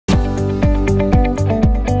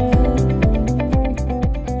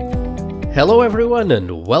Hello everyone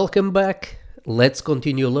and welcome back. Let's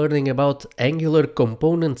continue learning about Angular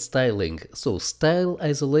component styling. So style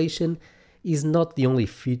isolation is not the only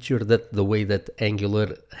feature that the way that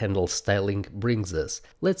Angular handles styling brings us.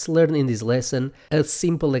 Let's learn in this lesson a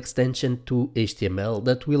simple extension to HTML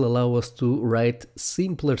that will allow us to write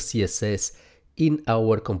simpler CSS in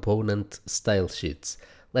our component style sheets.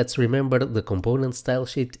 Let's remember the component style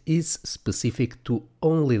sheet is specific to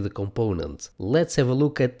only the component. Let's have a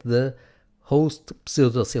look at the host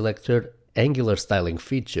pseudo selector Angular styling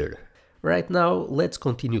feature. Right now, let's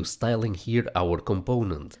continue styling here our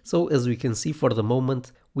component. So as we can see for the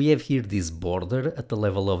moment, we have here this border at the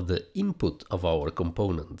level of the input of our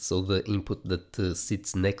component. So the input that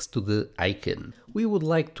sits next to the icon. We would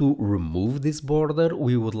like to remove this border,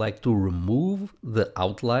 we would like to remove the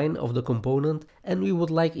outline of the component, and we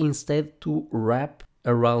would like instead to wrap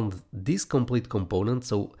around this complete component,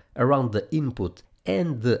 so around the input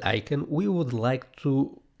and the icon, we would like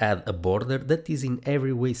to add a border that is in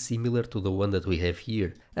every way similar to the one that we have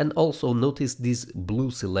here. And also notice this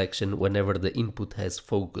blue selection whenever the input has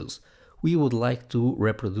focus. We would like to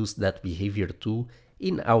reproduce that behavior too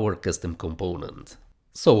in our custom component.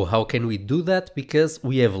 So how can we do that? Because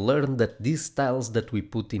we have learned that these styles that we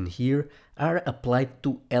put in here are applied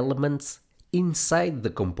to elements inside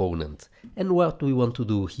the component. And what we want to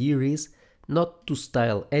do here is not to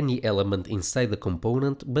style any element inside the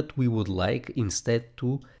component, but we would like instead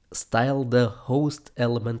to style the host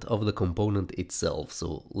element of the component itself.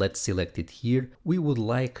 So let's select it here. We would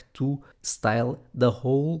like to style the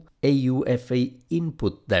whole AUFA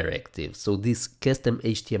input directive. So this custom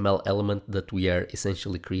HTML element that we are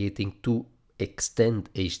essentially creating to extend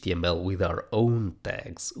HTML with our own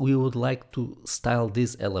tags. We would like to style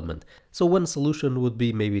this element. So one solution would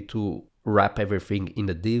be maybe to wrap everything in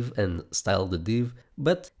a div and style the div,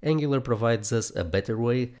 but Angular provides us a better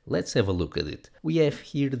way. Let's have a look at it. We have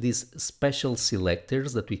here these special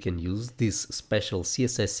selectors that we can use, these special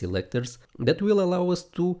CSS selectors that will allow us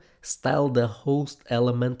to style the host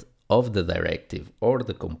element of the directive or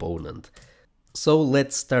the component. So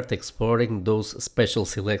let's start exploring those special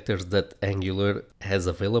selectors that Angular has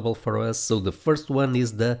available for us. So the first one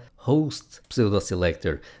is the host pseudo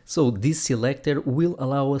selector. So this selector will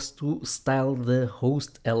allow us to style the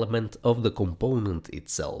host element of the component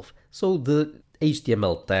itself. So the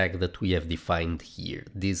HTML tag that we have defined here,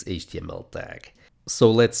 this HTML tag. So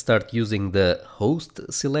let's start using the host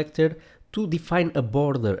selector to define a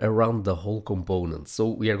border around the whole component. So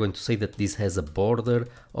we are going to say that this has a border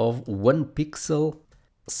of 1 pixel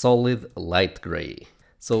solid light gray.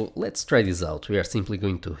 So let's try this out. We are simply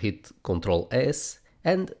going to hit Ctrl S,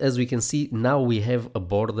 and as we can see now we have a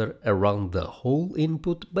border around the whole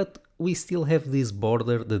input, but we still have this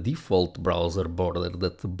border, the default browser border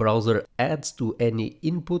that the browser adds to any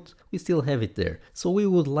input. We still have it there. So we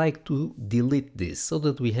would like to delete this so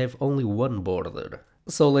that we have only one border.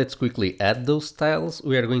 So let's quickly add those styles.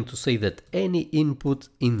 We are going to say that any input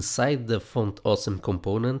inside the font awesome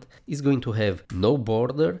component is going to have no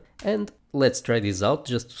border, and let's try this out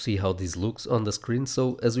just to see how this looks on the screen.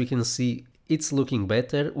 So as we can see, it's looking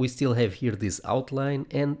better. We still have here this outline,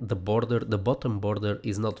 and the border, the bottom border,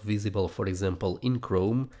 is not visible, for example, in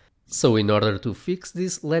Chrome. So in order to fix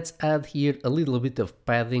this, let's add here a little bit of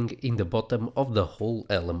padding in the bottom of the whole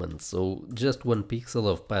element. So just 1 pixel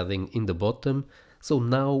of padding in the bottom. So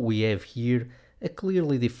now we have here a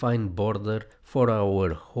clearly defined border for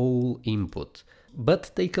our whole input.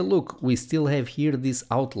 But take a look, we still have here this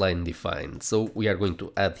outline defined. So we are going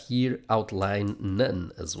to add here outline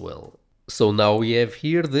none as well. So now we have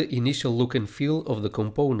here the initial look and feel of the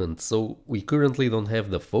component. So we currently don't have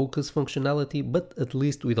the focus functionality, but at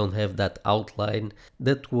least we don't have that outline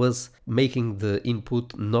that was making the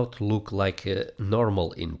input not look like a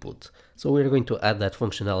normal input. So we're going to add that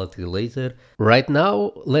functionality later. Right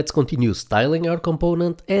now, let's continue styling our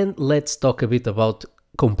component, and let's talk a bit about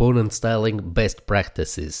component styling best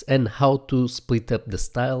practices and how to split up the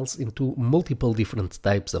styles into multiple different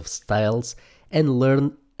types of styles and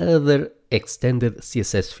learn other extended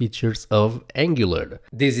CSS features of Angular.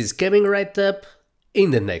 This is coming right up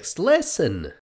in the next lesson.